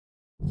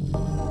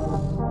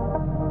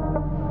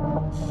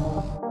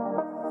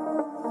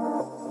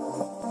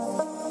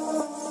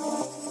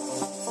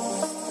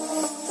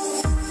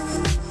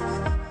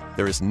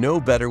There is no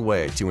better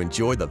way to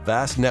enjoy the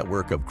vast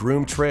network of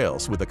groomed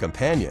trails with a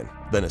companion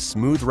than a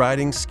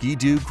smooth-riding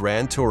Ski-Doo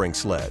Grand Touring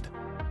sled.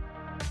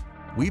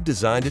 We've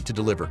designed it to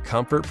deliver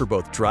comfort for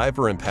both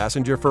driver and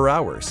passenger for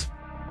hours,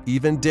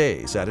 even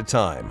days at a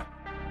time.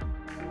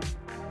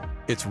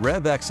 Its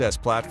Rev XS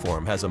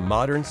platform has a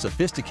modern,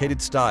 sophisticated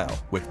style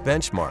with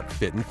benchmark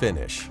fit and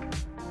finish.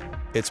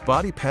 Its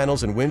body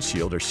panels and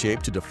windshield are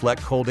shaped to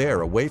deflect cold air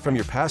away from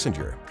your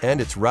passenger,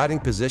 and its riding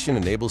position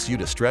enables you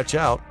to stretch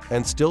out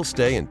and still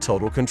stay in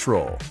total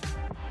control.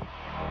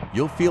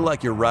 You'll feel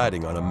like you're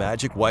riding on a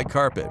magic white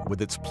carpet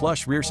with its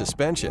plush rear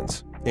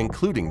suspensions,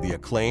 including the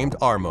acclaimed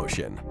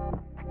R-Motion.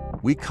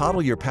 We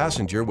coddle your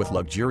passenger with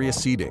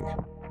luxurious seating,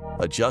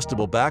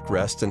 adjustable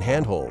backrests and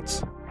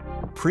handholds.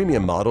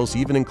 Premium models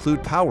even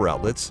include power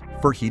outlets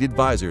for heated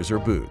visors or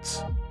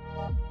boots.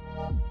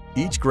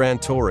 Each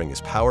Grand Touring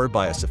is powered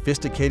by a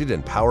sophisticated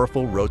and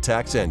powerful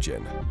Rotax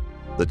engine.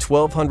 The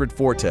 1200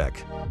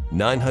 Fortec,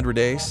 900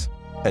 ACE,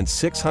 and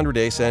 600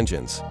 ACE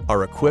engines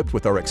are equipped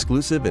with our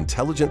exclusive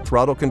intelligent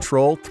throttle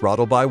control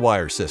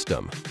throttle-by-wire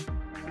system.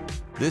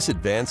 This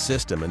advanced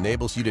system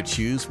enables you to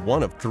choose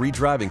one of 3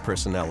 driving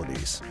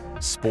personalities: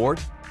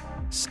 Sport,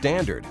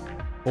 Standard,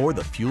 or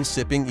the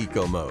fuel-sipping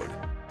Eco mode.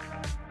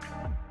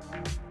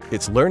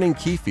 Its Learning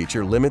Key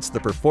feature limits the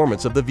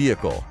performance of the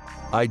vehicle,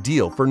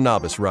 ideal for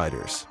novice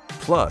riders.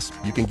 Plus,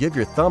 you can give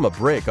your thumb a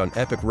break on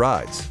epic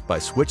rides by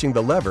switching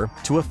the lever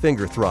to a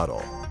finger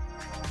throttle.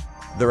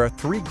 There are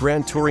 3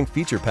 Grand Touring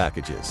feature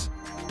packages: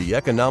 the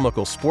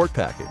economical Sport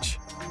package,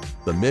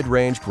 the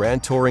mid-range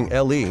Grand Touring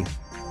LE,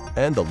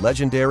 and the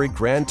legendary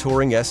Grand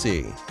Touring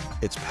SE.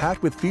 It's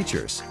packed with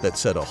features that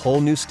set a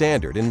whole new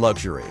standard in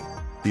luxury.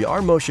 The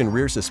R-Motion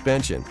rear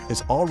suspension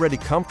is already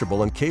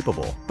comfortable and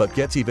capable, but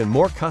gets even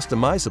more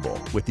customizable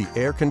with the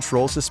Air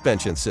Control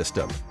suspension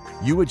system.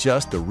 You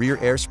adjust the rear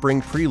air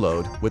spring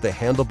preload with a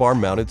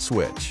handlebar-mounted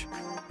switch.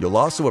 You'll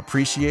also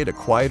appreciate a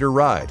quieter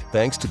ride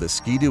thanks to the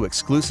Ski-Doo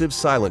exclusive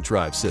Silent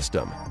Drive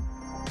system.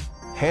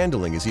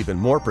 Handling is even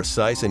more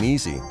precise and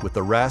easy with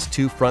the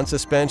RAS2 front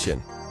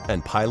suspension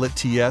and Pilot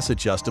TS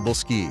adjustable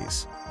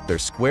skis. Their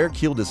square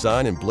keel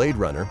design and Blade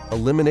Runner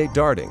eliminate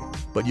darting,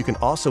 but you can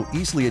also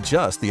easily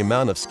adjust the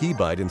amount of ski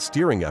bite and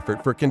steering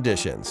effort for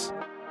conditions.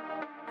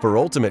 For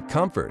ultimate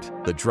comfort,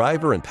 the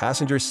driver and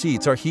passenger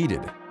seats are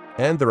heated,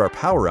 and there are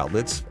power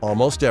outlets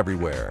almost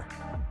everywhere.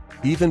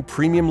 Even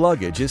premium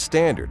luggage is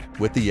standard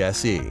with the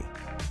SE.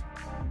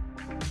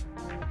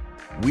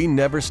 We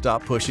never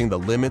stop pushing the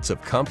limits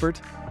of comfort,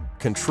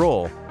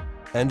 control,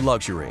 and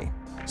luxury,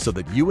 so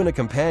that you and a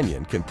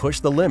companion can push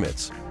the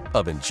limits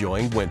of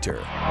enjoying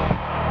winter.